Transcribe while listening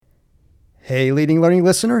Hey, Leading Learning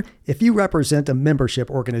listener, if you represent a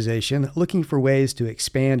membership organization looking for ways to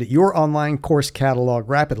expand your online course catalog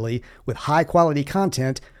rapidly with high-quality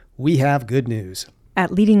content, we have good news. At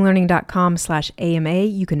leadinglearning.com/AMA,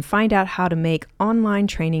 you can find out how to make online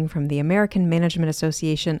training from the American Management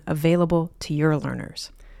Association available to your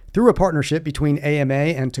learners. Through a partnership between AMA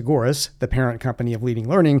and Tagoras, the parent company of Leading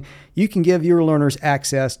Learning, you can give your learners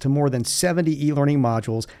access to more than 70 e-learning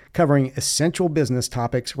modules covering essential business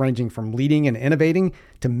topics ranging from leading and innovating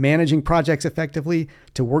to managing projects effectively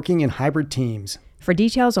to working in hybrid teams. For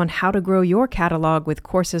details on how to grow your catalog with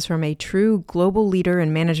courses from a true global leader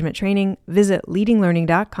in management training, visit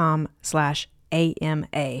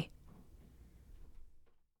leadinglearning.com/AMA.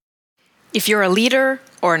 If you're a leader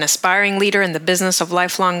or an aspiring leader in the business of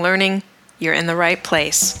lifelong learning, you're in the right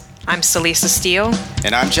place. I'm Celisa Steele.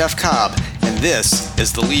 And I'm Jeff Cobb, and this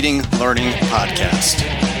is the Leading Learning Podcast.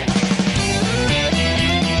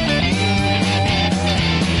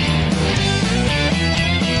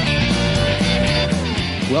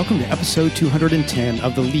 Welcome to episode 210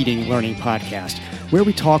 of the Leading Learning Podcast, where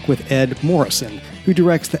we talk with Ed Morrison, who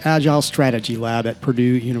directs the Agile Strategy Lab at Purdue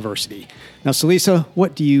University. Now, Celisa,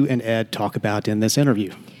 what do you and Ed talk about in this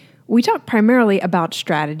interview? We talk primarily about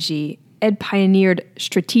strategy. Ed pioneered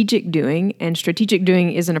strategic doing, and strategic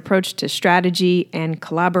doing is an approach to strategy and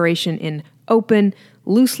collaboration in open,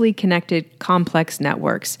 loosely connected, complex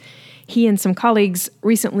networks. He and some colleagues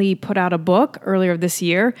recently put out a book earlier this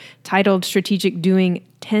year titled Strategic Doing: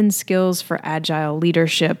 10 Skills for Agile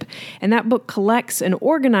Leadership. And that book collects and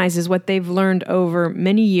organizes what they've learned over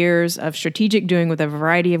many years of strategic doing with a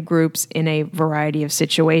variety of groups in a variety of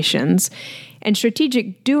situations. And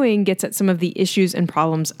strategic doing gets at some of the issues and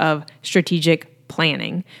problems of strategic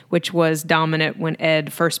planning, which was dominant when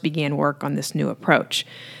Ed first began work on this new approach.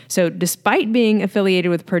 So despite being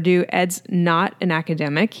affiliated with Purdue, Ed's not an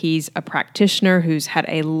academic. He's a practitioner who's had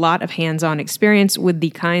a lot of hands-on experience with the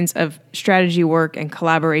kinds of strategy work and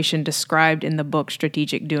collaboration described in the book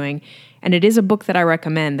Strategic Doing. And it is a book that I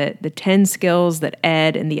recommend. That the 10 skills that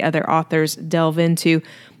Ed and the other authors delve into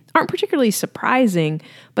aren't particularly surprising,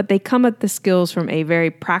 but they come at the skills from a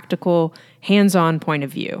very practical, hands-on point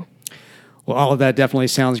of view. Well, all of that definitely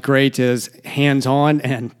sounds great. As hands-on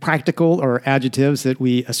and practical are adjectives that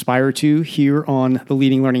we aspire to here on the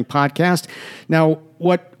Leading Learning Podcast. Now,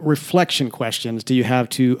 what reflection questions do you have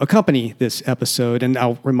to accompany this episode? And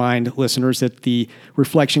I'll remind listeners that the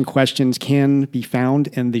reflection questions can be found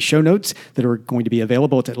in the show notes that are going to be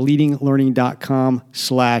available at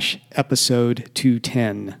leadinglearning.com/episode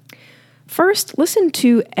 210. First, listen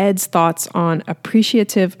to Ed's thoughts on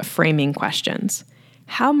appreciative framing questions.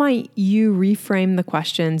 How might you reframe the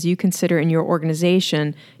questions you consider in your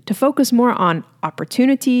organization to focus more on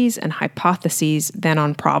opportunities and hypotheses than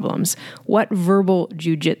on problems? What verbal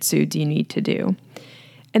jujitsu do you need to do?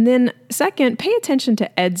 And then second, pay attention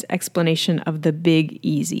to Ed's explanation of the big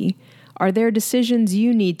easy. Are there decisions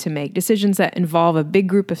you need to make, decisions that involve a big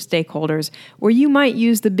group of stakeholders, where you might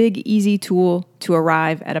use the big easy tool to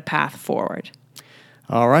arrive at a path forward?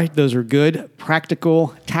 All right, those are good,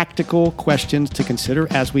 practical, tactical questions to consider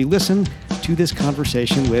as we listen to this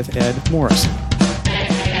conversation with Ed Morrison.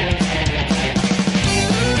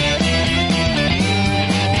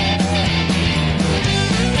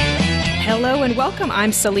 Hello and welcome.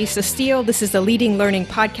 I'm Celisa Steele. This is the Leading Learning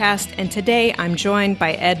Podcast, and today I'm joined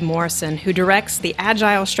by Ed Morrison, who directs the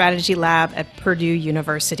Agile Strategy Lab at Purdue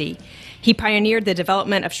University. He pioneered the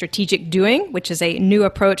development of strategic doing, which is a new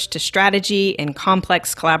approach to strategy and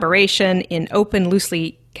complex collaboration in open,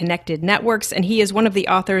 loosely connected networks. And he is one of the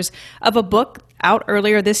authors of a book out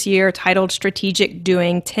earlier this year titled Strategic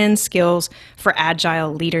Doing: 10 Skills for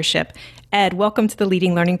Agile Leadership. Ed, welcome to the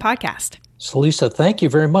Leading Learning Podcast. Celisa, thank you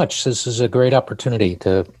very much. This is a great opportunity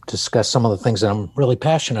to discuss some of the things that I'm really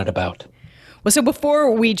passionate about. Well, so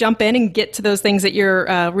before we jump in and get to those things that you're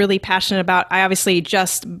really passionate about, I obviously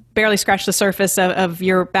just barely scratched the surface of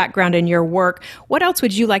your background and your work. What else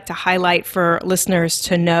would you like to highlight for listeners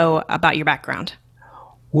to know about your background?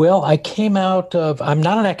 Well, I'm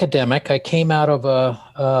not an academic. I came out of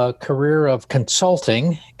a career of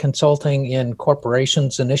consulting in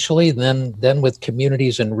corporations initially, then with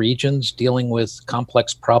communities and regions dealing with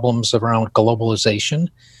complex problems around globalization.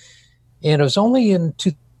 And it was only in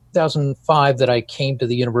 2005 that I came to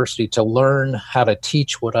the university to learn how to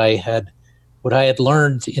teach what I had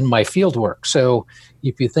learned in my field work. So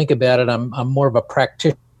if you think about it, I'm more of a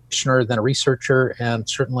practitioner than a researcher, and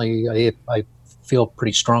certainly I feel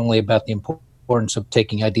pretty strongly about the importance of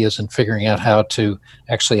taking ideas and figuring out how to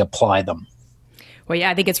actually apply them. Well, yeah,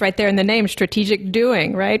 I think it's right there in the name, strategic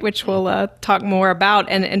doing, right? Which we'll talk more about.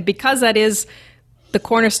 And because that is the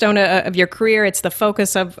cornerstone of your career. It's the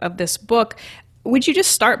focus of this book. Would you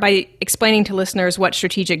just start by explaining to listeners what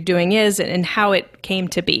strategic doing is and how it came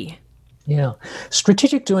to be? Yeah,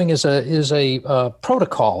 strategic doing is a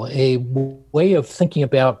protocol, a way of thinking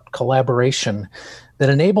about collaboration that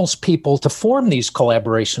enables people to form these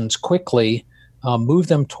collaborations quickly, move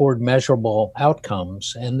them toward measurable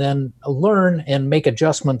outcomes, and then learn and make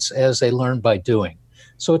adjustments as they learn by doing.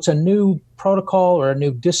 So it's a new protocol or a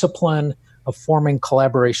new discipline of forming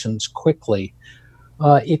collaborations quickly.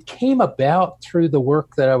 It came about through the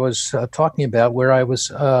work that I was talking about, where I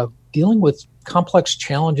was dealing with complex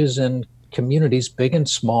challenges in communities, big and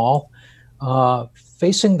small,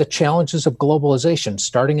 facing the challenges of globalization.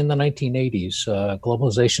 Starting in the 1980s,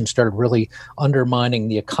 globalization started really undermining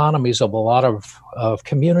the economies of a lot of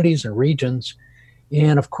communities and regions.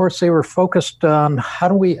 And of course, they were focused on how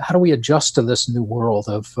do we adjust to this new world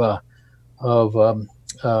of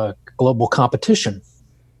global competition.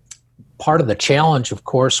 Part of the challenge, of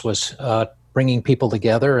course, was bringing people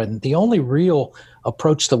together. And the only real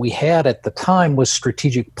approach that we had at the time was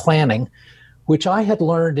strategic planning, which I had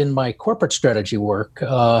learned in my corporate strategy work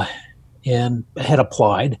and had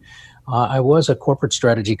applied. I was a corporate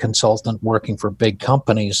strategy consultant working for big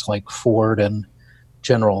companies like Ford and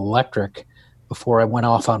General Electric before I went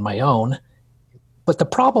off on my own. But the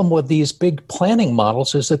problem with these big planning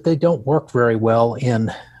models is that they don't work very well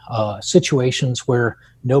in situations where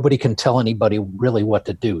nobody can tell anybody really what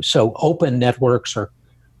to do. So open networks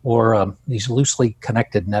or these loosely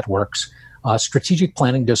connected networks, strategic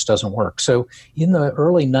planning just doesn't work. So in the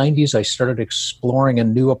early 90s, I started exploring a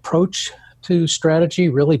new approach to strategy,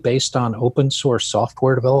 really based on open source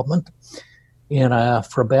software development. And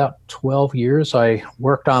for about 12 years, I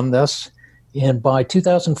worked on this. And by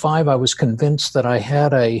 2005, I was convinced that I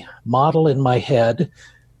had a model in my head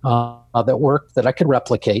that worked, that I could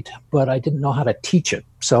replicate, but I didn't know how to teach it.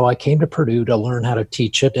 So I came to Purdue to learn how to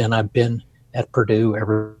teach it, and I've been at Purdue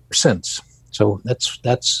ever since. So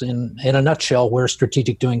that's in a nutshell where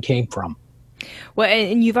strategic doing came from. Well,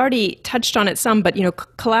 and you've already touched on it some, but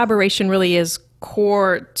collaboration really is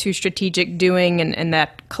core to strategic doing, and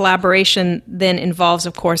that collaboration then involves,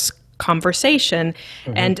 of course, conversation.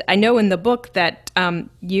 Mm-hmm. And I know in the book that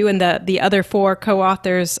you and the other 4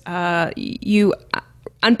 co-authors, you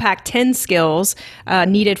unpack 10 skills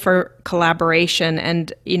needed for collaboration.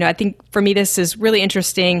 And, I think for me, this is really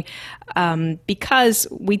interesting because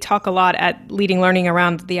we talk a lot at Leading Learning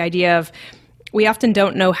around the idea of we often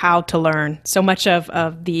don't know how to learn. So much of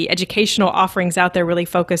the educational offerings out there really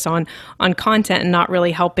focus on content and not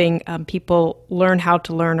really helping people learn how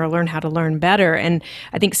to learn or learn how to learn better. And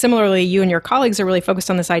I think similarly, you and your colleagues are really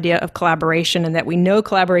focused on this idea of collaboration, and that we know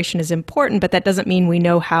collaboration is important, but that doesn't mean we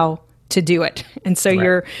know how to do it. And so right.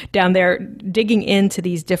 You're down there digging into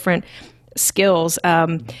these different skills.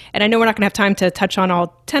 And I know we're not going to have time to touch on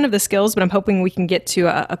all 10 of the skills, but I'm hoping we can get to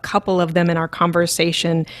a couple of them in our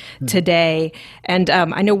conversation today. And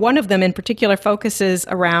I know one of them in particular focuses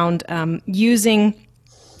around using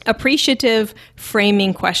appreciative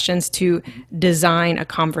framing questions to design a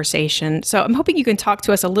conversation. So I'm hoping you can talk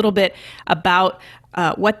to us a little bit about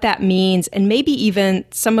what that means, and maybe even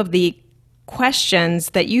some of the questions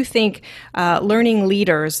that you think learning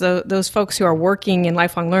leaders, those folks who are working in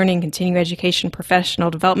lifelong learning, continuing education,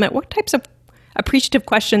 professional development, what types of appreciative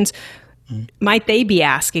questions might they be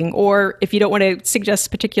asking? Or if you don't want to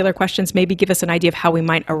suggest particular questions, maybe give us an idea of how we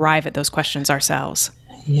might arrive at those questions ourselves.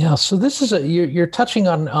 Yeah, so this is you're touching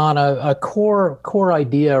on a core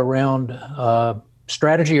idea around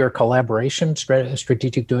strategy or collaboration,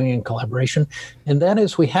 strategic doing and collaboration, and that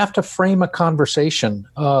is we have to frame a conversation.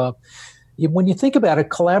 When you think about it,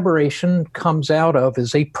 collaboration comes out of,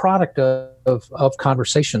 is a product of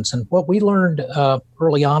conversations. And what we learned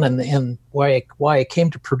early on and why I came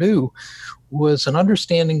to Purdue was an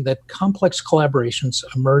understanding that complex collaborations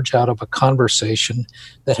emerge out of a conversation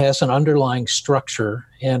that has an underlying structure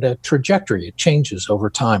and a trajectory. It changes over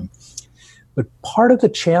time. But part of the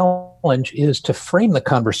challenge is to frame the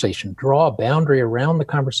conversation, draw a boundary around the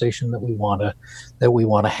conversation that we want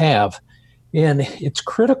to have. And it's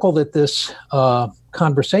critical that this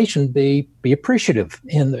conversation be appreciative.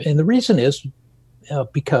 And the reason is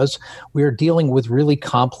because we are dealing with really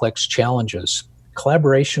complex challenges.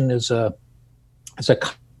 Collaboration is a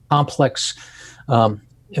complex,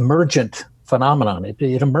 emergent phenomenon.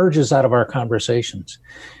 It emerges out of our conversations.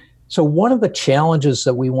 So one of the challenges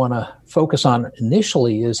that we want to focus on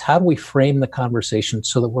initially is how do we frame the conversation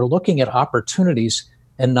so that we're looking at opportunities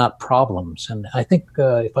and not problems. And I think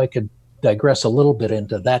if I could digress a little bit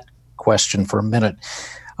into that question for a minute.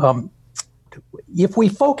 If we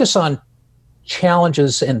focus on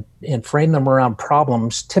challenges and frame them around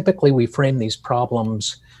problems, typically we frame these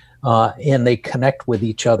problems and they connect with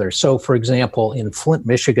each other. So, for example, in Flint,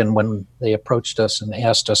 Michigan, when they approached us and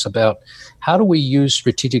asked us about how do we use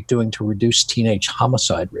strategic doing to reduce teenage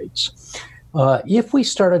homicide rates, if we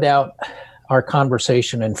started out our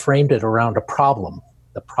conversation and framed it around a problem,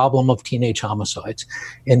 the problem of teenage homicides,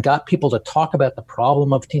 and got people to talk about the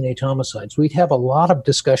problem of teenage homicides, we'd have a lot of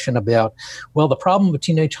discussion about, well, the problem of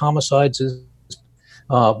teenage homicides is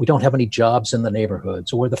we don't have any jobs in the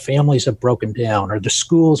neighborhoods, or the families have broken down, or the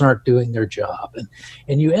schools aren't doing their job.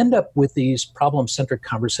 And you end up with these problem-centric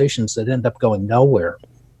conversations that end up going nowhere.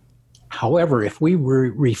 However, if we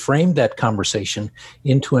reframed that conversation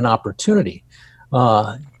into an opportunity,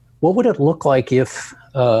 what would it look like if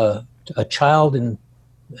a child in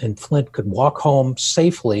Flint could walk home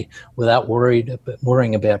safely without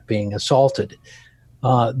worrying about being assaulted?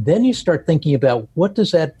 Then you start thinking about what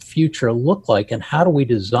does that future look like, and how do we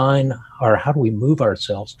design, or how do we move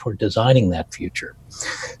ourselves toward designing that future?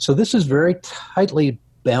 So this is very tightly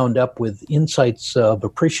bound up with insights of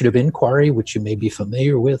appreciative inquiry, which you may be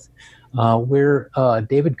familiar with, where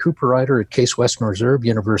David Cooper-Ryder at Case Western Reserve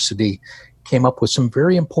University came up with some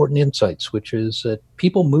very important insights, which is that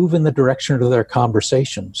people move in the direction of their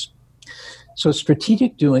conversations. So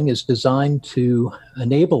strategic doing is designed to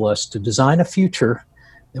enable us to design a future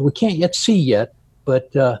that we can't yet see yet, but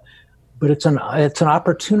it's an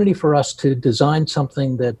opportunity for us to design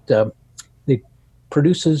something that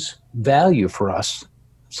produces value for us,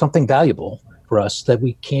 something valuable for us that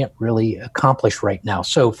we can't really accomplish right now.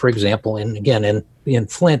 So, for example, in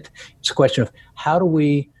Flint, it's a question of how do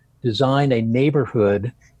we design a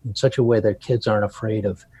neighborhood in such a way that kids aren't afraid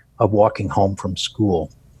of walking home from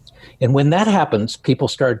school. And when that happens, people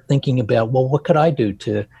start thinking about, well, what could I do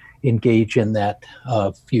to engage in that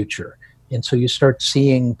future? And so you start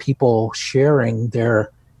seeing people sharing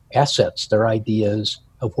their assets, their ideas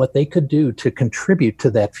of what they could do to contribute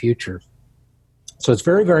to that future. So it's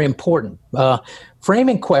very, very important.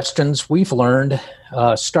 Framing questions, we've learned,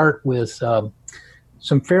 start with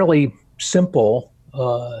some fairly simple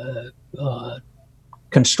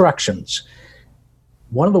constructions.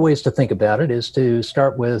 One of the ways to think about it is to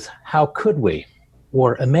start with how could we,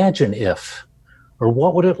 or imagine if, or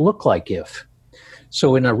what would it look like if.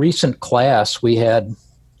 So in a recent class, we had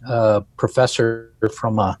a professor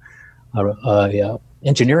from a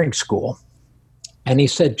engineering school, and he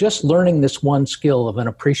said just learning this one skill of an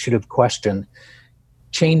appreciative question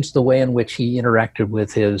changed the way in which he interacted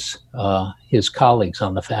with his colleagues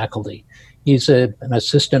on the faculty. He's an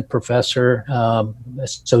assistant professor,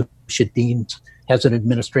 associate dean, has an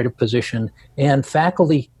administrative position, and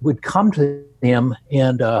faculty would come to him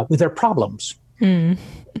and with their problems.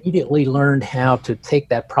 Immediately learned how to take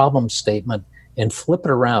that problem statement and flip it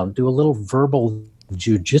around, do a little verbal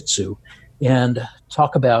jujitsu, and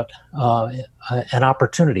talk about an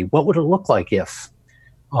opportunity. What would it look like if?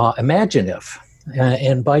 Imagine if.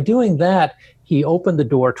 And by doing that, he opened the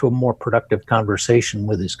door to a more productive conversation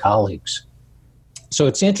with his colleagues. So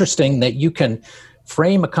it's interesting that you can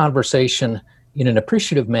frame a conversation in an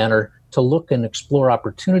appreciative manner to look and explore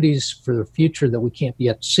opportunities for the future that we can't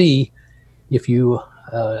yet see. If you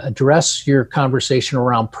address your conversation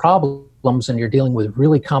around problems and you're dealing with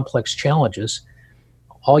really complex challenges,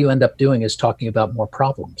 all you end up doing is talking about more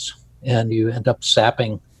problems, and you end up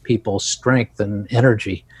sapping people's strength and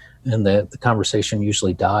energy, and the conversation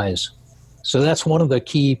usually dies. So that's one of the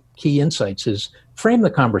key insights is frame the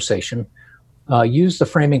conversation, use the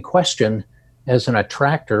framing question as an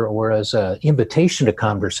attractor or as an invitation to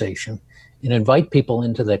conversation, and invite people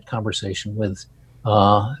into that conversation with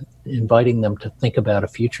inviting them to think about a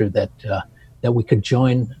future that we could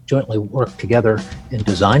jointly work together and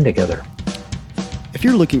design together. If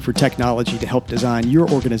you're looking for technology to help design your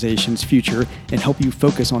organization's future and help you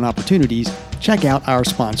focus on opportunities, check out our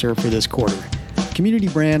sponsor for this quarter. Community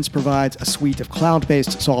Brands provides a suite of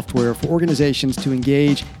cloud-based software for organizations to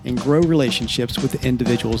engage and grow relationships with the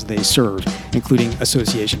individuals they serve, including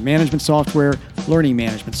association management software, learning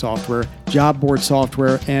management software, job board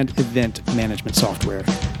software, and event management software.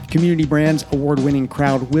 Community Brands' award-winning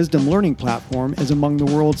Crowd Wisdom learning platform is among the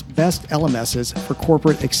world's best LMSs for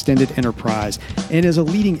corporate extended enterprise and is a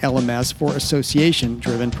leading LMS for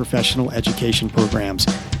association-driven professional education programs.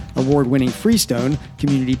 Award-winning Freestone,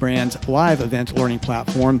 Community Brands' live event learning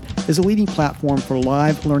platform, is a leading platform for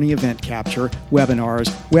live learning event capture, webinars,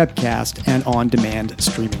 webcast, and on-demand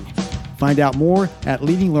streaming. Find out more at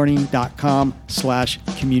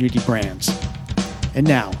leadinglearning.com/communitybrands. And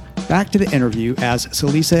now, back to the interview as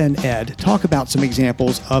Celisa and Ed talk about some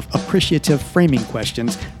examples of appreciative framing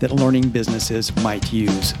questions that learning businesses might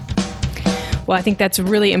use. Well, I think that's a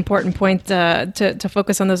really important point to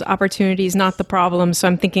focus on those opportunities, not the problems. So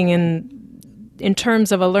I'm thinking in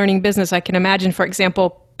terms of a learning business, I can imagine, for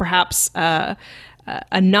example, perhaps a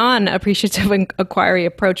non-appreciative inquiry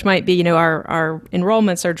approach might be, our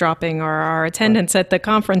enrollments are dropping or our attendance at the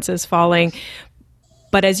conference is falling.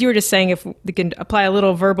 But as you were just saying, if we can apply a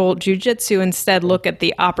little verbal jujitsu, instead look at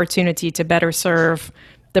the opportunity to better serve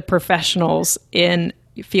the professionals in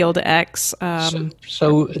field X.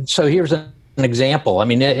 So here's an example. I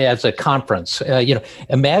mean, as a conference,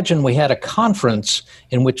 imagine we had a conference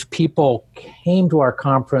in which people came to our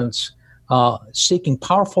conference seeking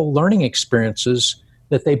powerful learning experiences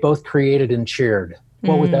that they both created and shared.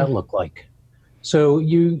 What would that look like? So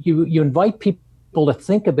you invite people to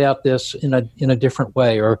think about this in a different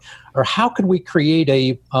way, or how could we create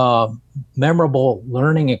a memorable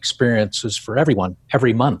learning experiences for everyone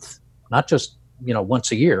every month, not just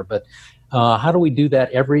once a year, but how do we do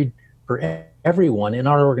that for everyone in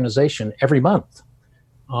our organization every month?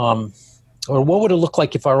 Or what would it look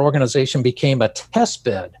like if our organization became a test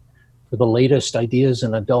bed for the latest ideas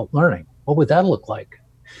in adult learning? What would that look like?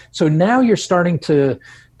 So now you're starting to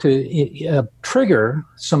trigger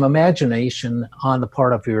some imagination on the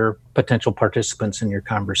part of your potential participants in your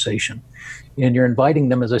conversation. And you're inviting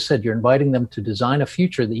them, as I said, to design a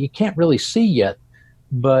future that you can't really see yet,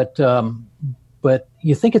 but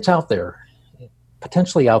you think it's out there,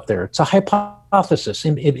 potentially out there. It's a hypothesis.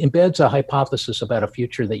 It embeds a hypothesis about a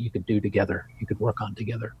future that you could do together, you could work on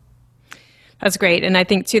together. That's great. And I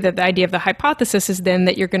think, too, that the idea of the hypothesis is then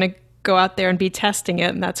that you're going to go out there and be testing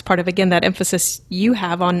it. And that's part of, again, that emphasis you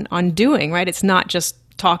have on doing, right? It's not just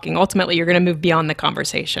talking. Ultimately, you're going to move beyond the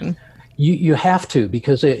conversation. You have to,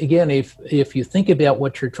 because again, if you think about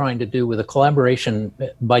what you're trying to do with a collaboration,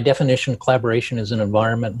 by definition, collaboration is an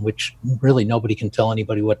environment in which really nobody can tell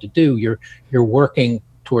anybody what to do. You're working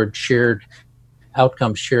toward shared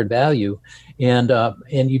outcomes, shared value, and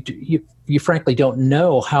you frankly don't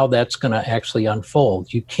know how that's going to actually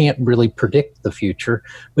unfold. You can't really predict the future,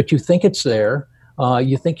 but you think it's there.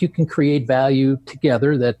 You think you can create value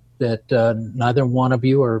together that neither one of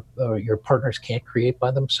you or your partners can't create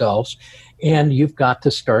by themselves. And you've got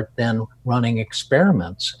to start then running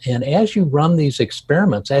experiments. And as you run these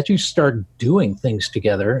experiments, as you start doing things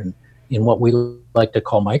together, and in what we like to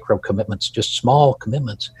call micro commitments, just small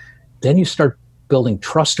commitments, then you start building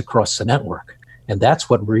trust across the network. And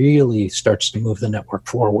that's what really starts to move the network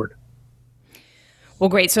forward. Well,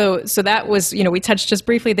 great. So that was, we touched just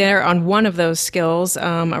briefly there on one of those skills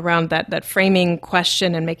around that framing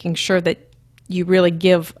question and making sure that you really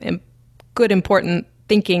give good, important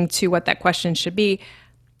thinking to what that question should be.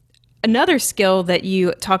 Another skill that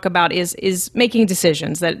you talk about is making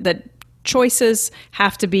decisions, that choices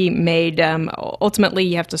have to be made. Ultimately,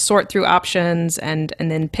 you have to sort through options and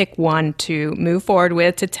then pick one to move forward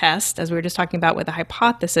with, to test, as we were just talking about with a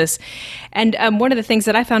hypothesis. And one of the things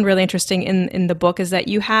that I found really interesting in the book is that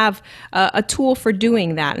you have a tool for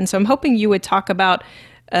doing that. And so I'm hoping you would talk about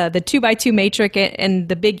the 2x2 matrix and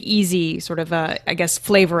the big easy sort of,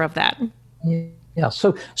 flavor of that. Yeah.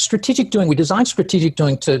 So strategic doing, we designed strategic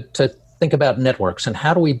doing to think about networks and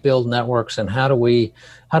how do we build networks and how do we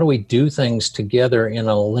do things together in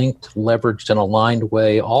a linked, leveraged, and aligned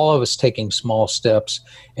way, all of us taking small steps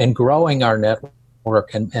and growing our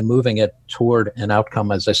network and moving it toward an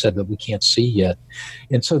outcome, as I said, that we can't see yet.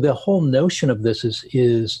 And so the whole notion of this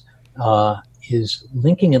is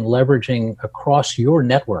linking and leveraging across your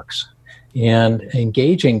networks and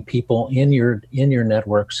engaging people in your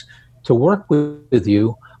networks to work with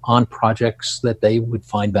you on projects that they would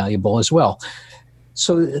find valuable as well.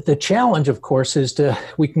 So the challenge, of course, is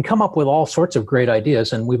we can come up with all sorts of great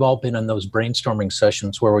ideas, and we've all been in those brainstorming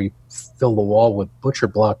sessions where we fill the wall with butcher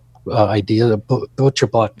block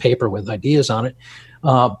paper with ideas on it.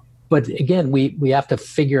 But again, we have to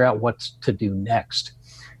figure out what to do next.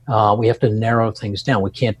 We have to narrow things down. We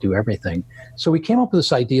can't do everything. So we came up with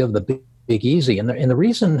this idea of the big easy, and the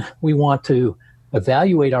reason we want to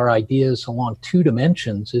evaluate our ideas along two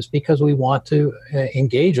dimensions is because we want to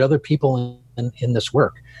engage other people in this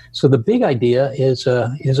work. So the big idea is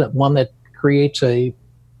one that creates a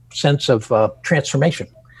sense of transformation.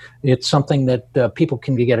 It's something that people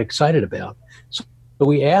can get excited about. So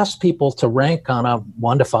we ask people to rank on a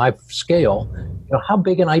 1 to 5 scale. How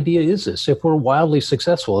big an idea is this? If we're wildly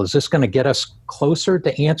successful, is this going to get us closer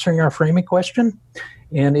to answering our framing question?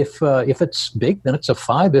 And if it's big, then it's a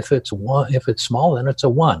 5. If it's small, then it's a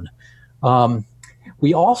 1.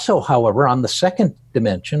 We also, however, on the second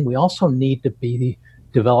dimension, we also need to be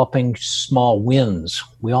developing small wins.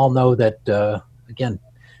 We all know that, again,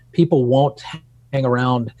 people won't hang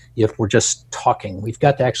around if we're just talking. We've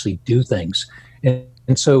got to actually do things.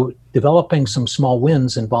 And so developing some small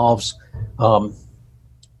wins involves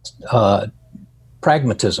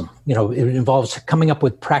pragmatism. It involves coming up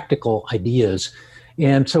with practical ideas.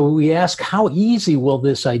 And so we ask, how easy will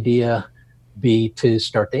this idea be to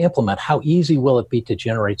start to implement? How easy will it be to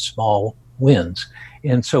generate small wins?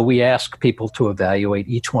 And so we ask people to evaluate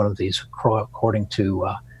each one of these according to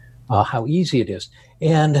how easy it is.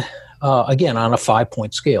 And again, on a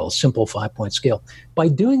 5-point scale, a simple 5-point scale. By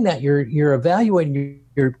doing that, you're evaluating,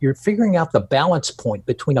 you're figuring out the balance point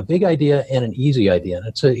between a big idea and an easy idea. And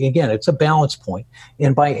it's a balance point.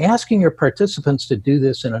 And by asking your participants to do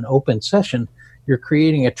this in an open session, you're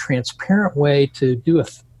creating a transparent way to do a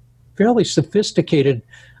fairly sophisticated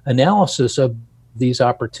analysis of these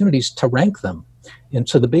opportunities to rank them. And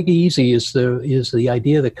so the big easy is the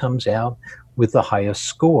idea that comes out with the highest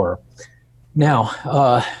score.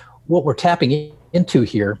 Now, what we're tapping into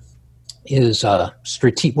here is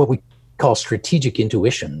what we call strategic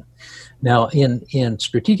intuition. Now, in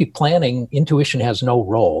strategic planning, intuition has no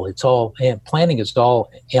role. Planning is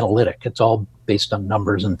all analytic. It's all based on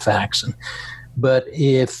numbers and facts. But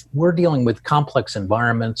if we're dealing with complex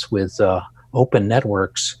environments with open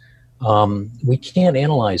networks, we can't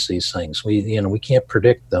analyze these things. We can't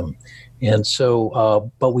predict them. And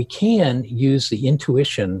so, but we can use the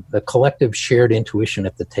intuition, the collective shared intuition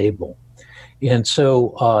at the table. And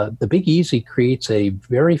so the Big Easy creates a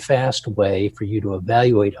very fast way for you to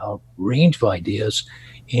evaluate a range of ideas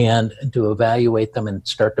and to evaluate them and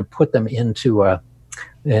start to put them into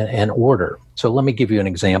an order. So let me give you an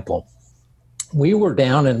example. We were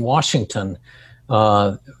down in Washington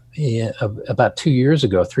about 3 years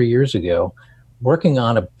ago, working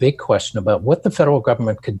on a big question about what the federal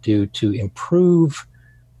government could do to improve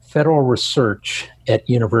federal research at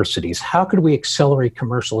universities. How could we accelerate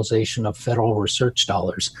commercialization of federal research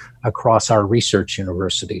dollars across our research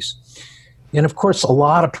universities? And of course, a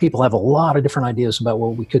lot of people have a lot of different ideas about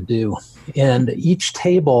what we could do. And each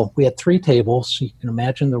table, we had 3 tables. You can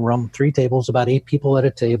imagine the room, 3 tables, about 8 people at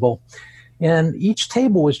a table. And each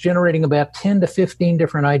table was generating about 10 to 15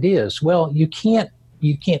 different ideas. Well, you can't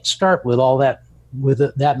start with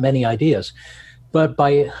that many ideas. But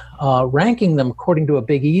by ranking them according to a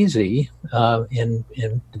Big Easy and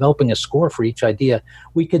developing a score for each idea,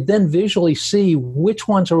 we could then visually see which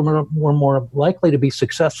ones were more likely to be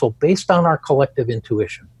successful based on our collective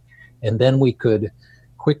intuition. And then we could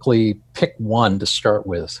quickly pick one to start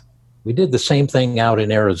with. We did the same thing out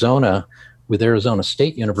in Arizona with Arizona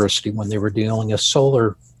State University when they were doing a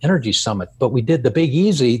solar energy summit. But we did the Big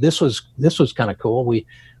Easy. This was kind of cool. We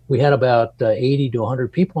had about 80 to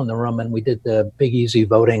 100 people in the room, and we did the Big Easy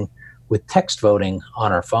voting with text voting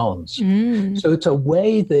on our phones. So it's a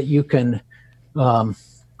way that you can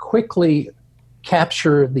quickly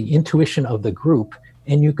capture the intuition of the group,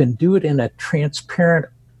 and you can do it in a transparent,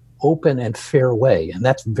 open, and fair way. And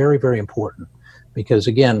that's very, very important because,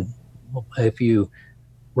 again, if you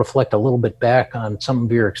reflect a little bit back on some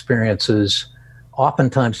of your experiences,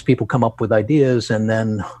 oftentimes people come up with ideas and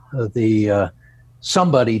then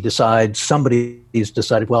somebody's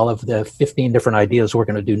decided, well, of the 15 different ideas, we're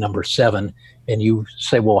going to do number 7. And you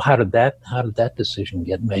say, well, how did that decision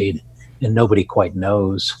get made? And nobody quite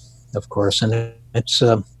knows, of course. And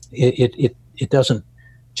it doesn't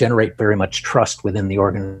generate very much trust within the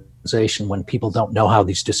organization when people don't know how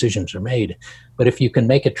these decisions are made. But if you can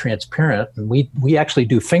make it transparent, and we actually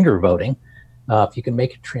do finger voting, if you can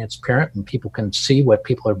make it transparent and people can see what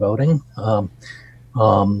people are voting,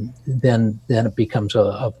 then it becomes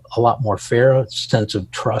a lot more fair. A sense of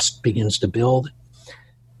trust begins to build.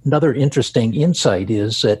 Another interesting insight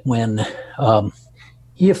is that when,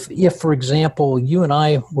 if for example, you and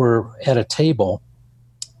I were at a table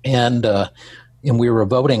and we were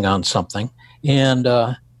voting on something, and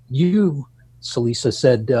you, Celisa,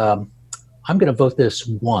 said, I'm going to vote this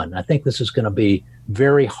 1. I think this is going to be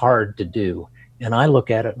very hard to do. And I look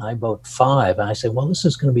at it and I vote 5, and I say, well, this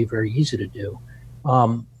is going to be very easy to do.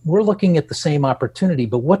 We're looking at the same opportunity,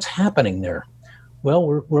 but what's happening there? Well,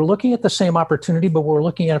 we're looking at the same opportunity, but we're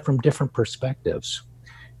looking at it from different perspectives.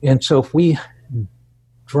 And so if we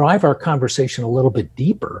drive our conversation a little bit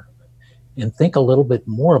deeper and think a little bit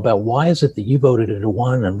more about why is it that you voted at a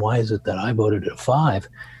 1 and why is it that I voted at a 5,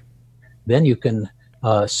 then you can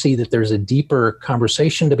see that there's a deeper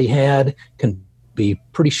conversation to be had. Can be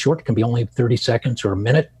pretty short, can be only 30 seconds or a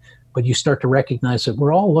minute. But you start to recognize that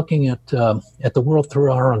we're all looking at the world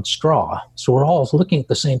through our own straw. So we're all looking at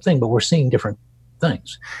the same thing, but we're seeing different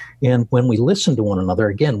things. And when we listen to one another,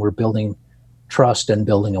 again, we're building trust and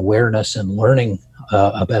building awareness and learning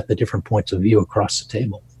about the different points of view across the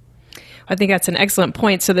table. I think that's an excellent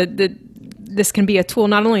point. So the this can be a tool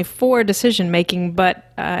not only for decision making,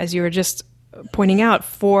 but as you were just pointing out,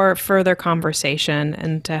 for further conversation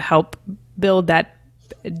and to help build that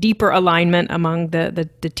deeper alignment among the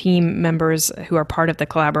team members who are part of the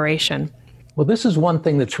collaboration. Well, this is one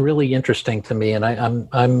thing that's really interesting to me, and I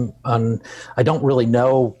don't really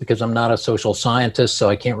know because I'm not a social scientist, so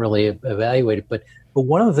I can't really evaluate it. But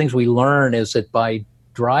one of the things we learn is that by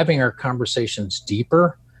driving our conversations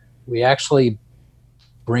deeper, we actually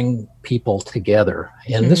bring people together,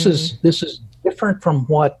 and this is different from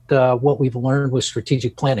what we've learned with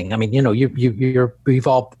strategic planning. I mean, we've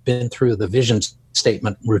all been through the vision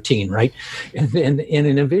statement routine, right? And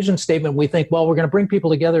in a vision statement, we think, well, we're going to bring people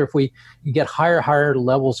together if we get higher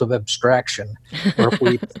levels of abstraction, or if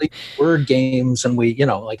we play word games and we,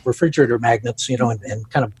 like refrigerator magnets, and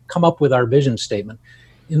kind of come up with our vision statement.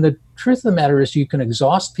 And the truth of the matter is, you can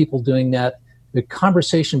exhaust people doing that. The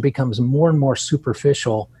conversation becomes more and more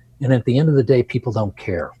superficial, and at the end of the day, people don't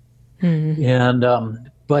care. And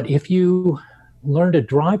but if you learn to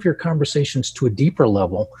drive your conversations to a deeper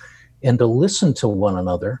level and to listen to one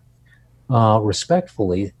another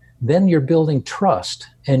respectfully, then you're building trust,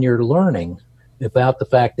 and you're learning about the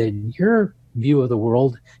fact that your view of the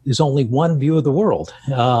world is only one view of the world,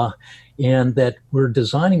 and that we're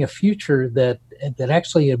designing a future that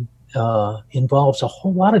actually involves a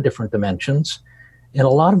whole lot of different dimensions and a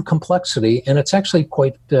lot of complexity, and it's actually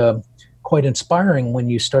quite inspiring when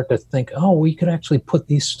you start to think, oh, we could actually put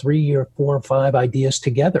these 3 or 4 or 5 ideas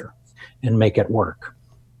together and make it work.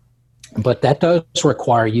 But that does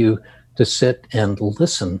require you to sit and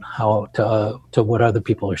listen to what other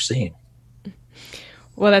people are seeing.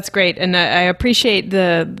 Well, that's great, and I appreciate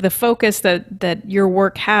the focus that your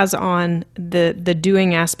work has on the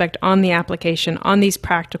doing aspect, on the application, on these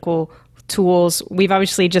practical tools. We've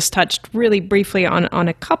obviously just touched really briefly on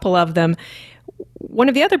a couple of them. One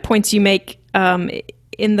of the other points you make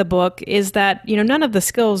in the book is that none of the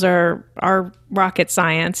skills are rocket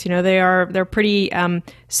science. They're pretty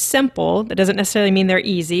simple. That doesn't necessarily mean they're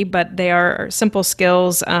easy, but they are simple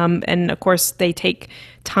skills, and of course they take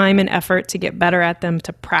time and effort to get better at them,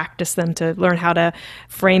 to practice them, to learn how to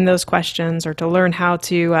frame those questions, or to learn how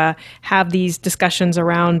to have these discussions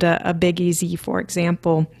around a Big Easy, for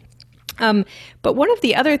example. But one of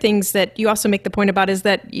the other things that you also make the point about is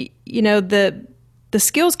that the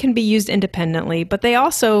skills can be used independently, but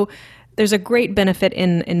there's a great benefit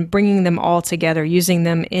in bringing them all together, using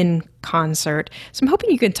them in concert. So I'm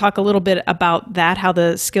hoping you can talk a little bit about that, how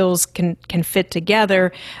the skills can fit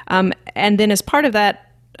together. And then as part of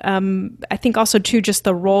that, I think also too, just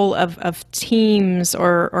the role of teams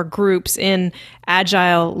or groups in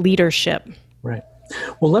agile leadership. Right.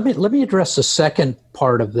 Well, let me address the second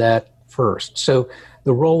part of that first. So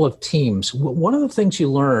the role of teams. One of the things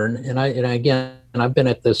you learn, and I've been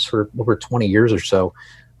at this for over 20 years or so,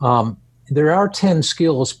 there are 10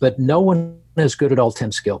 skills, but no one is good at all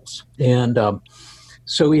 10 skills. And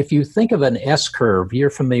so if you think of an S-curve, you're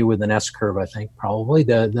familiar with an S-curve, I think, probably,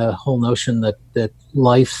 the whole notion that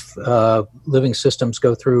life, living systems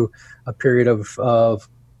go through a period of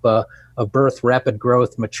birth, rapid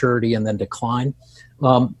growth, maturity, and then decline.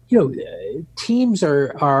 Teams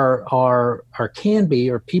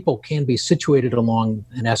people can be situated along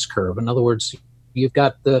an S-curve. In other words, you've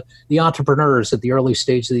got the entrepreneurs at the early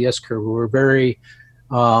stage of the S-curve who are very,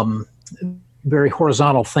 very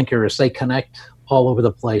horizontal thinkers. They connect all over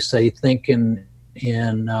the place. They think in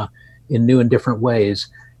new and different ways.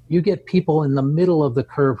 You get people in the middle of the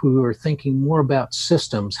curve who are thinking more about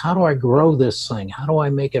systems. How do I grow this thing? How do I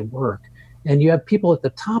make it work? And you have people at the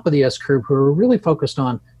top of the S-curve who are really focused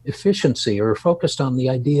on efficiency, or focused on the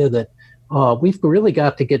idea that we've really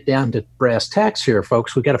got to get down to brass tacks here,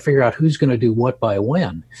 folks. We've got to figure out who's going to do what by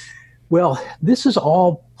when. Well, this is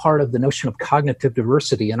all part of the notion of cognitive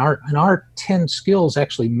diversity, and our 10 skills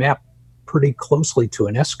actually map pretty closely to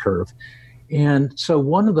an S-curve. And so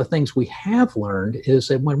one of the things we have learned is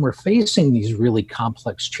that when we're facing these really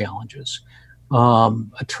complex challenges,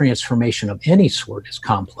 a transformation of any sort is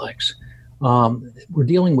complex. We're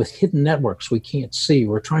dealing with hidden networks we can't see.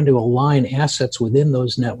 We're trying to align assets within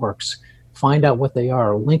those networks, find out what they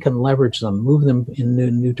are, link and leverage them, move them in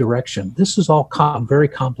a new direction. This is all very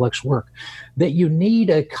complex work that you need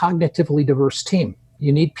a cognitively diverse team.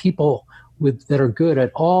 You need people that are good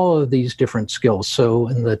at all of these different skills. So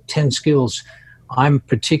in the 10 skills, I'm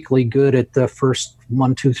particularly good at the first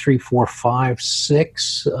 1, 2, 3, 4, 5,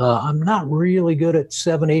 6. I'm not really good at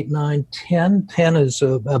 7, 8, 9, 10. 10 is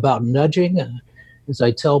about nudging. As I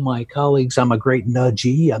tell my colleagues, I'm a great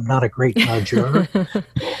nudgee. I'm not a great nudger.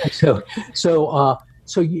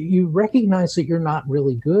 So you recognize that you're not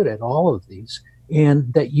really good at all of these,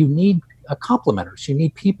 and that you need complementers. You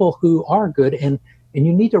need people who are good, and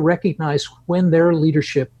you need to recognize when their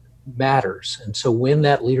leadership matters. And so when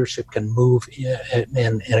that leadership can move,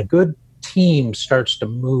 and a good team starts to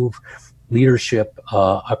move leadership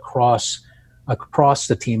across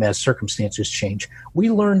the team as circumstances change. We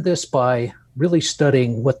learned this by really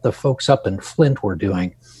studying what the folks up in Flint were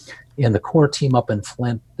doing. And the core team up in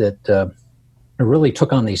Flint that really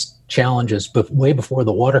took on these challenges, but way before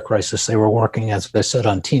the water crisis, they were working, as I said,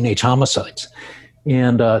 on teenage homicides.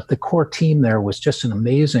 And the core team there was just an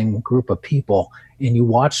amazing group of people. And you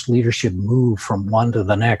watched leadership move from one to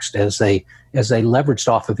the next as they leveraged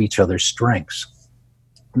off of each other's strengths.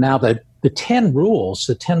 Now, the 10 rules,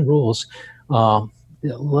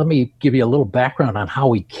 let me give you a little background on how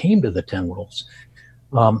we came to the 10 rules.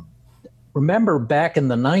 Remember back in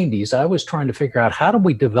the 90s, I was trying to figure out how do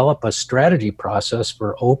we develop a strategy process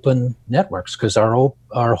for open networks, because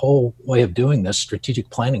our whole way of doing this, strategic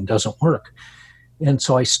planning, doesn't work. And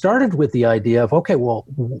so I started with the idea of, okay, well,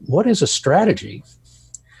 what is a strategy?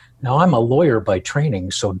 Now, I'm a lawyer by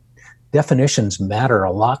training, so definitions matter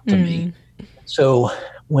a lot to me. So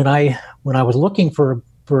when I was looking for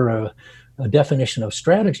a definition of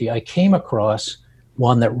strategy, I came across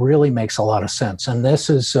one that really makes a lot of sense. And this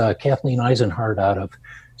is Kathleen Eisenhardt out of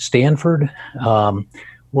Stanford,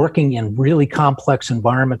 working in really complex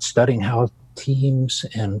environments, studying how teams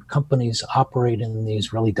and companies operate in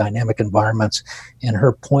these really dynamic environments. And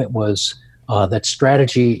her point was that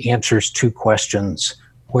strategy answers two questions: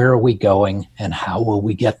 where are we going and how will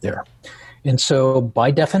we get there? And so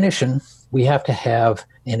by definition, we have to have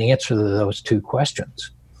an answer to those two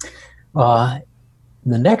questions.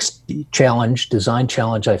 The next design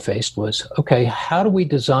challenge I faced was, okay, how do we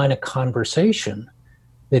design a conversation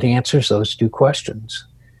that answers those two questions?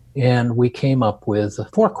 And we came up with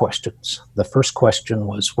 4 questions. The first question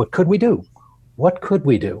was, what could we do? What could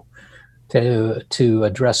we do to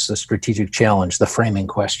address the strategic challenge, the framing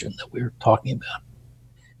question that we were talking about?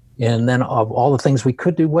 And then of all the things we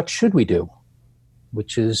could do, what should we do?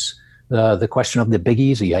 Which is the question of the big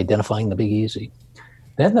easy, identifying the big easy.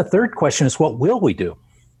 Then the third question is, what will we do?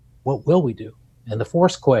 What will we do? And the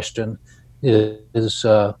fourth question is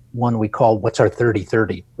one we call, what's our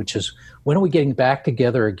 30-30, which is, when are we getting back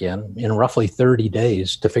together again in roughly 30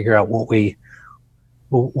 days to figure out what we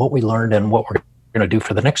learned and what we're going to do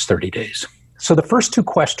for the next 30 days. So the first 2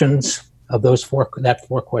 questions of that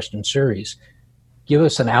 4-question series give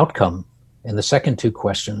us an outcome, and the second 2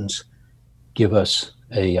 questions give us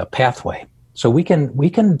a pathway. So we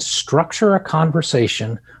can structure a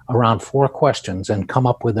conversation around 4 questions and come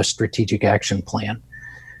up with a strategic action plan.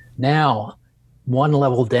 Now, one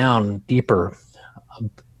level down, deeper,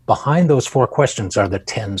 behind those 4 questions are the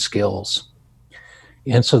 10 skills.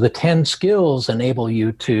 And so the 10 skills enable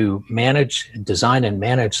you to design and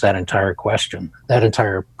manage that entire question, that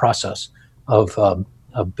entire process of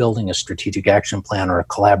building a strategic action plan or a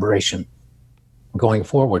collaboration going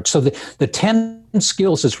forward. So the 10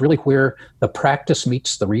 skills is really where the practice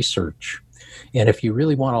meets the research. And if you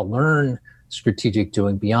really want to learn strategic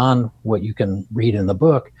doing beyond what you can read in the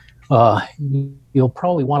book, you'll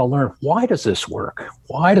probably want to learn, why does this work?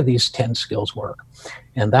 Why do these 10 skills work?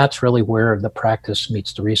 And that's really where the practice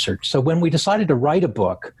meets the research. So when we decided to write a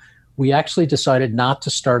book, we actually decided not to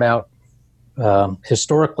start out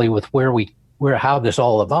historically with how this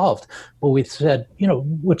all evolved. But we said,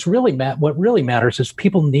 what really matters is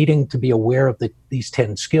people needing to be aware of these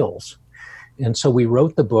 10 skills. And so we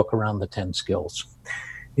wrote the book around the 10 skills.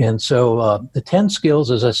 And so the 10 skills,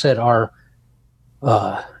 as I said, are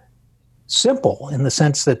simple in the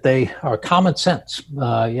sense that they are common sense.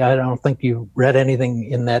 I don't think you read anything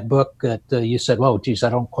in that book that you said, "Whoa, geez, I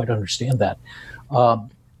don't quite understand that."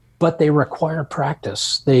 But they require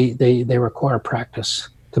practice. They require practice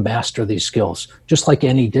to master these skills, just like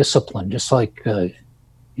any discipline, just like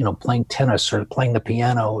playing tennis or playing the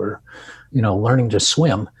piano or learning to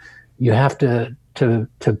swim. You have to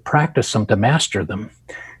practice them to master them.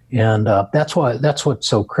 And that's what's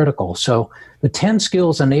so critical. So the 10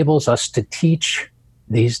 skills enables us to teach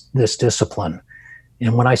this discipline.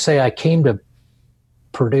 And when I say I came to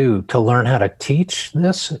Purdue to learn how to teach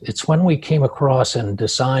this, it's when we came across and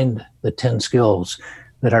designed the 10 skills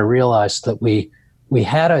that I realized that we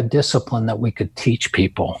had a discipline that we could teach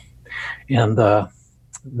people. And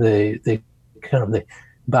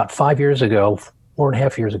about 5 years ago,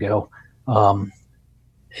 4.5 years ago,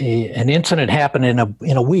 an incident happened in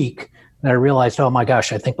a week that I realized, oh my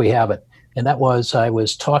gosh, I think we have it. And that was, I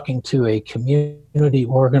was talking to a community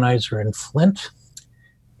organizer in Flint,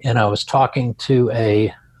 and I was talking to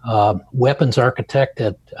a weapons architect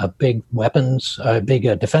at a big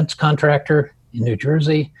defense contractor in New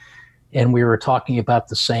Jersey, and we were talking about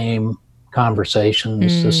the same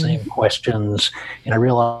conversations, the same questions, and I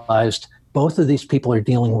realized both of these people are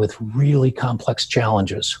dealing with really complex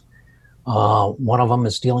challenges. One of them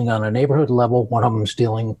is dealing on a neighborhood level. One of them is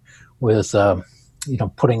dealing with,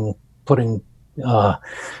 putting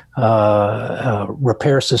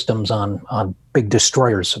repair systems on big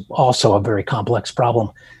destroyers. Also a very complex problem.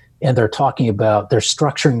 And they're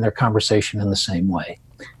structuring their conversation in the same way.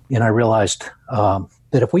 And I realized that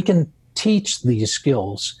if we can teach these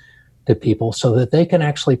skills to people so that they can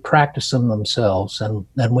actually practice them themselves, and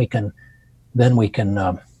then we can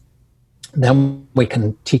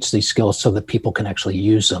teach these skills so that people can actually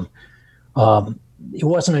use them. It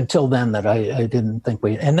wasn't until then that I didn't think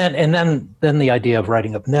and then the idea of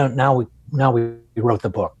writing up. Now we wrote the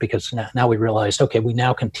book, because now we realized, okay, we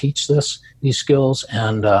now can teach these skills,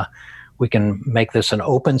 and we can make this an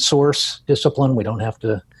open source discipline.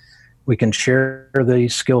 We can share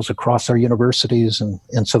these skills across our universities,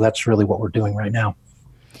 and so that's really what we're doing right now.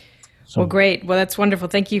 So. Well, great. Well, that's wonderful.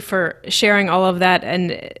 Thank you for sharing all of that.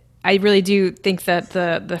 And I really do think that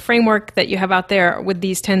the framework that you have out there with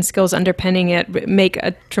these 10 skills underpinning it make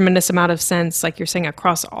a tremendous amount of sense, like you're saying,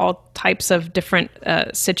 across all types of different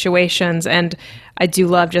situations. And I do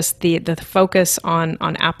love just the focus on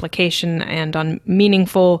application and on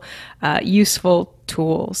meaningful, useful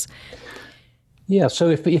tools. Yeah, so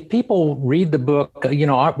if people read the book,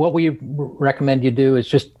 what we recommend you do is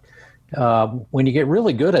just, when you get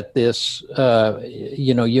really good at this,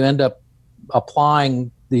 you end up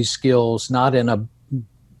applying these skills not in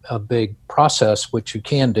a big process, which you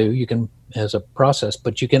can as a process,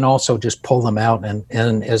 but you can also just pull them out.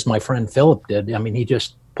 And as my friend Philip did, he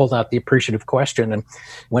just pulled out the appreciative question, and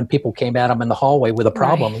when people came at him in the hallway with a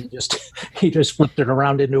problem, right, he just flipped it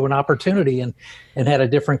around into an opportunity and had a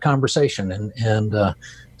different conversation. And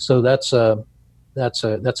so that's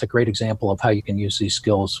a great example of how you can use these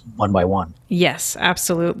skills one by one. Yes,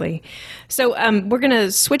 absolutely. So we're going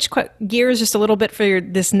to switch gears just a little bit for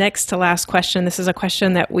this next to last question. This is a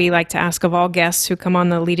question that we like to ask of all guests who come on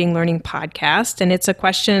the Leading Learning podcast. And it's a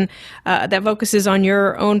question that focuses on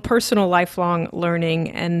your own personal lifelong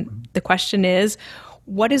learning. And the question is,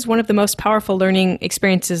 what is one of the most powerful learning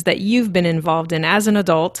experiences that you've been involved in as an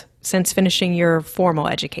adult since finishing your formal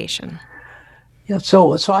education? Yeah,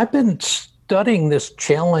 so I've been studying this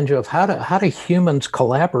challenge of how do humans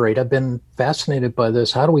collaborate. I've been fascinated by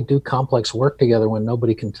this. How do we do complex work together when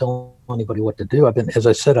nobody can tell anybody what to do? I've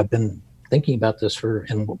been thinking about this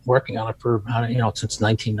and working on it for since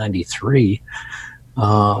 1993.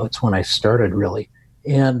 It's when I started, really.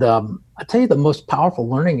 And I tell you, the most powerful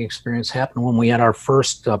learning experience happened when we had our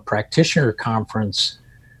first practitioner conference,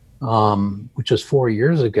 which was 4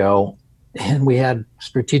 years ago, and we had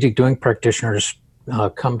strategic doing practitioners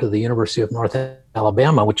come to the University of North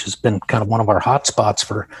Alabama, which has been kind of one of our hot spots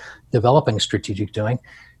for developing strategic doing.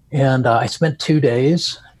 And I spent 2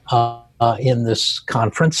 days in this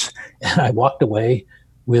conference, and I walked away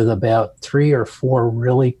with about 3 or 4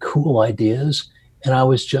 really cool ideas. And I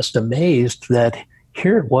was just amazed that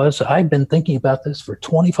here it was. I'd been thinking about this for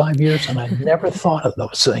 25 years, and I never thought of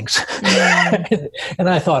those things. And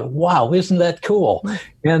I thought, wow, isn't that cool?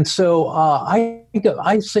 And so I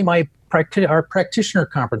say our practitioner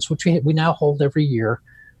conference, which we now hold every year,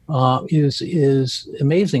 is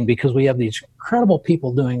amazing, because we have these incredible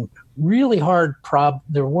people doing really hard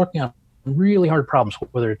they're working on really hard problems,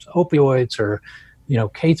 whether it's opioids or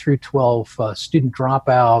K through 12 student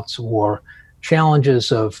dropouts, or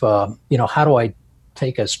challenges of how do I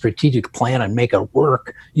take a strategic plan and make it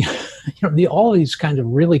work? All these kinds of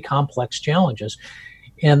really complex challenges,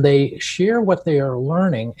 and they share what they are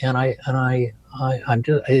learning. And I'm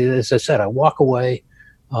just, as I said, I walk away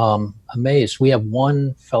amazed. We have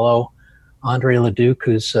one fellow, Andre Leduc,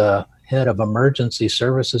 who's head of emergency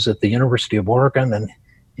services at the University of Oregon,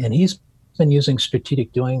 and he's been using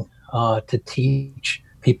strategic doing to teach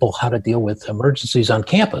people how to deal with emergencies on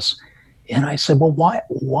campus. And I said, well, why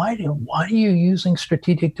are you using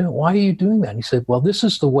strategic doing? Why are you doing that? And he said, well, this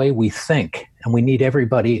is the way we think. And we need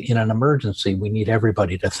everybody in an emergency. We need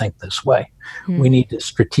everybody to think this way. We need to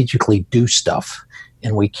strategically do stuff.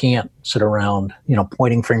 And we can't sit around,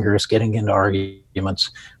 pointing fingers, getting into arguments.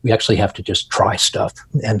 We actually have to just try stuff.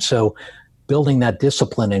 And so building that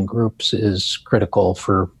discipline in groups is critical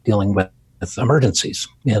for dealing with emergencies.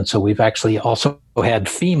 And so we've actually also had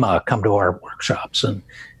FEMA come to our workshops, and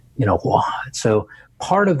so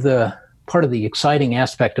part of the exciting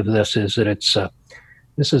aspect of this is that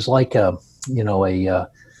this is like a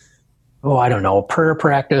prayer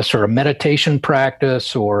practice or a meditation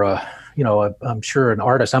practice, or I'm sure an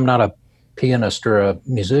artist. I'm not a pianist or a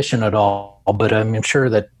musician at all, but I'm sure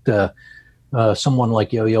that someone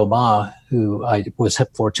like Yo-Yo Ma, who I was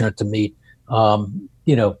fortunate to meet,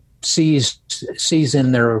 sees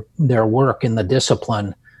in their work in the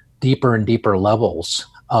discipline deeper and deeper levels,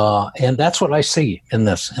 and that's what I see in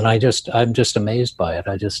this. And I'm just amazed by it.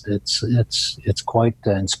 It's quite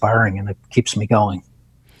inspiring, and it keeps me going.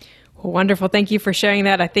 Well, wonderful. Thank you for sharing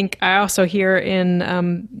that. I think I also hear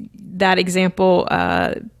in that example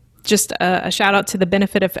just a shout out to the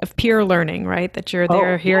benefit of peer learning, right? That you're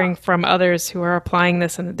there hearing from others who are applying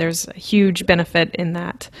this, and there's a huge benefit in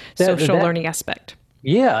that social learning aspect.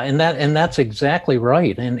 Yeah, and that's exactly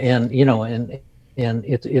right. And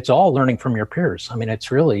it's all learning from your peers. I mean,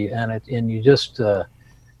 it's really and you just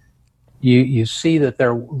you see that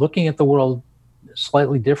they're looking at the world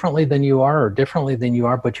slightly differently than you are, or differently than you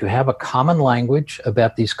are, but you have a common language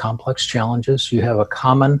about these complex challenges. You have a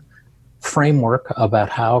common framework about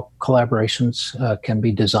how collaborations can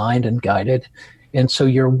be designed and guided, and so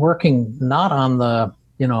you're working not on the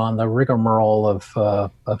rigmarole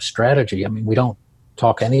of strategy. I mean, we don't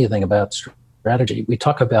talk anything about strategy. We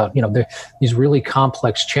talk about these really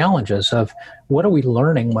complex challenges of what are we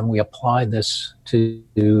learning when we apply this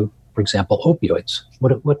to, for example, opioids.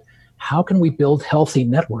 How can we build healthy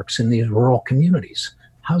networks in these rural communities?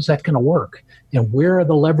 How's that going to work? And where are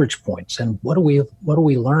the leverage points? And what are we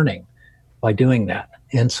learning by doing that?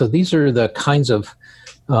 And so these are the kinds of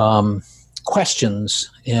questions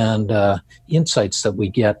and insights that we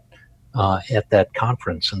get at that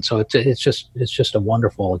conference. And so it's just a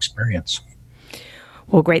wonderful experience.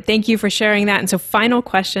 Well, great. Thank you for sharing that. And so final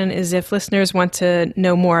question is, if listeners want to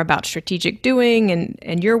know more about strategic doing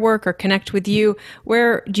and your work or connect with you,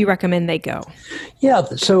 where do you recommend they go? Yeah,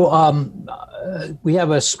 so we have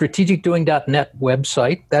a strategicdoing.net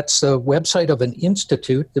website. That's the website of an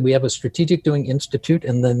institute. We have a Strategic Doing Institute,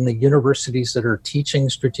 and then the universities that are teaching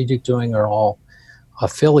strategic doing are all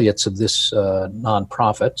affiliates of this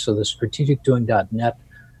nonprofit. So the strategicdoing.net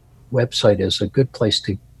website is a good place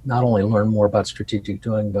to not only learn more about strategic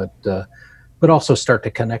doing, but also start to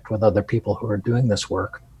connect with other people who are doing this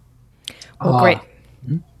work. Oh, great.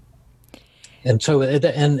 And so,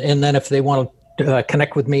 and then if they want to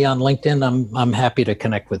connect with me on LinkedIn, I'm happy to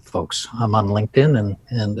connect with folks. I'm on LinkedIn,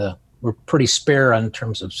 and we're pretty spare in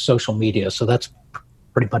terms of social media, so that's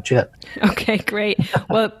pretty much it. Okay, great.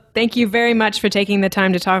 Well, thank you very much for taking the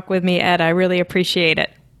time to talk with me, Ed. I really appreciate it.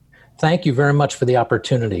 Thank you very much for the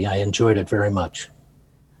opportunity. I enjoyed it very much.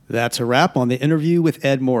 That's a wrap on the interview with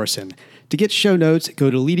Ed Morrison. To get show notes,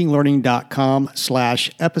 go to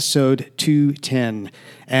leadinglearning.com/episode 210.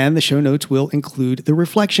 And the show notes will include the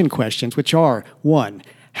reflection questions, which are: 1,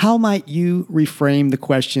 how might you reframe the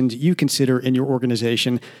questions you consider in your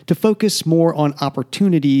organization to focus more on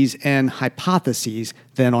opportunities and hypotheses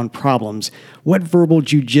than on problems? What verbal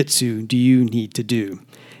jujitsu do you need to do?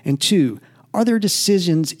 And 2, are there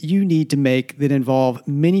decisions you need to make that involve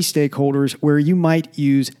many stakeholders where you might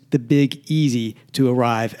use the big easy to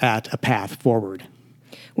arrive at a path forward?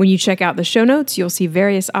 When you check out the show notes, you'll see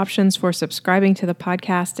various options for subscribing to the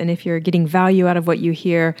podcast. And if you're getting value out of what you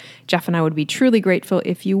hear, Jeff and I would be truly grateful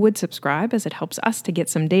if you would subscribe, as it helps us to get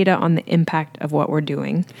some data on the impact of what we're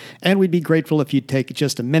doing. And we'd be grateful if you'd take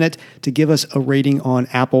just a minute to give us a rating on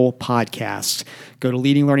Apple Podcasts. Go to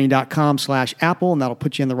leadinglearning.com/Apple, and that'll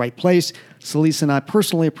put you in the right place. Celisa and I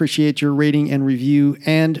personally appreciate your rating and review,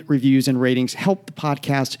 and reviews and ratings help the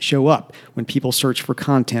podcast show up when people search for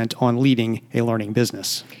content on leading a learning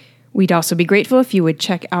business. We'd also be grateful if you would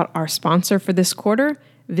check out our sponsor for this quarter.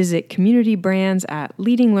 Visit Community Brands at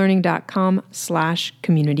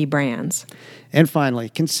leadinglearning.com/community brands. And finally,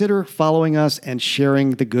 consider following us and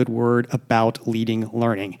sharing the good word about Leading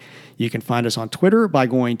Learning. You can find us on Twitter by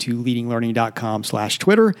going to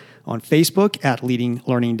leadinglearning.com/Twitter, on Facebook at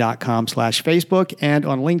leadinglearning.com/Facebook, and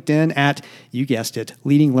on LinkedIn at, you guessed it,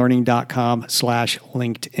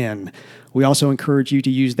 leadinglearning.com/LinkedIn. We also encourage you to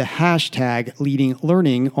use the hashtag Leading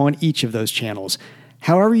Learning on each of those channels.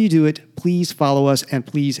 However you do it, please follow us and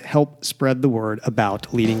please help spread the word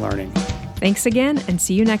about Leading Learning. Thanks again, and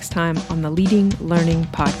see you next time on the Leading Learning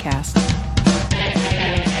Podcast.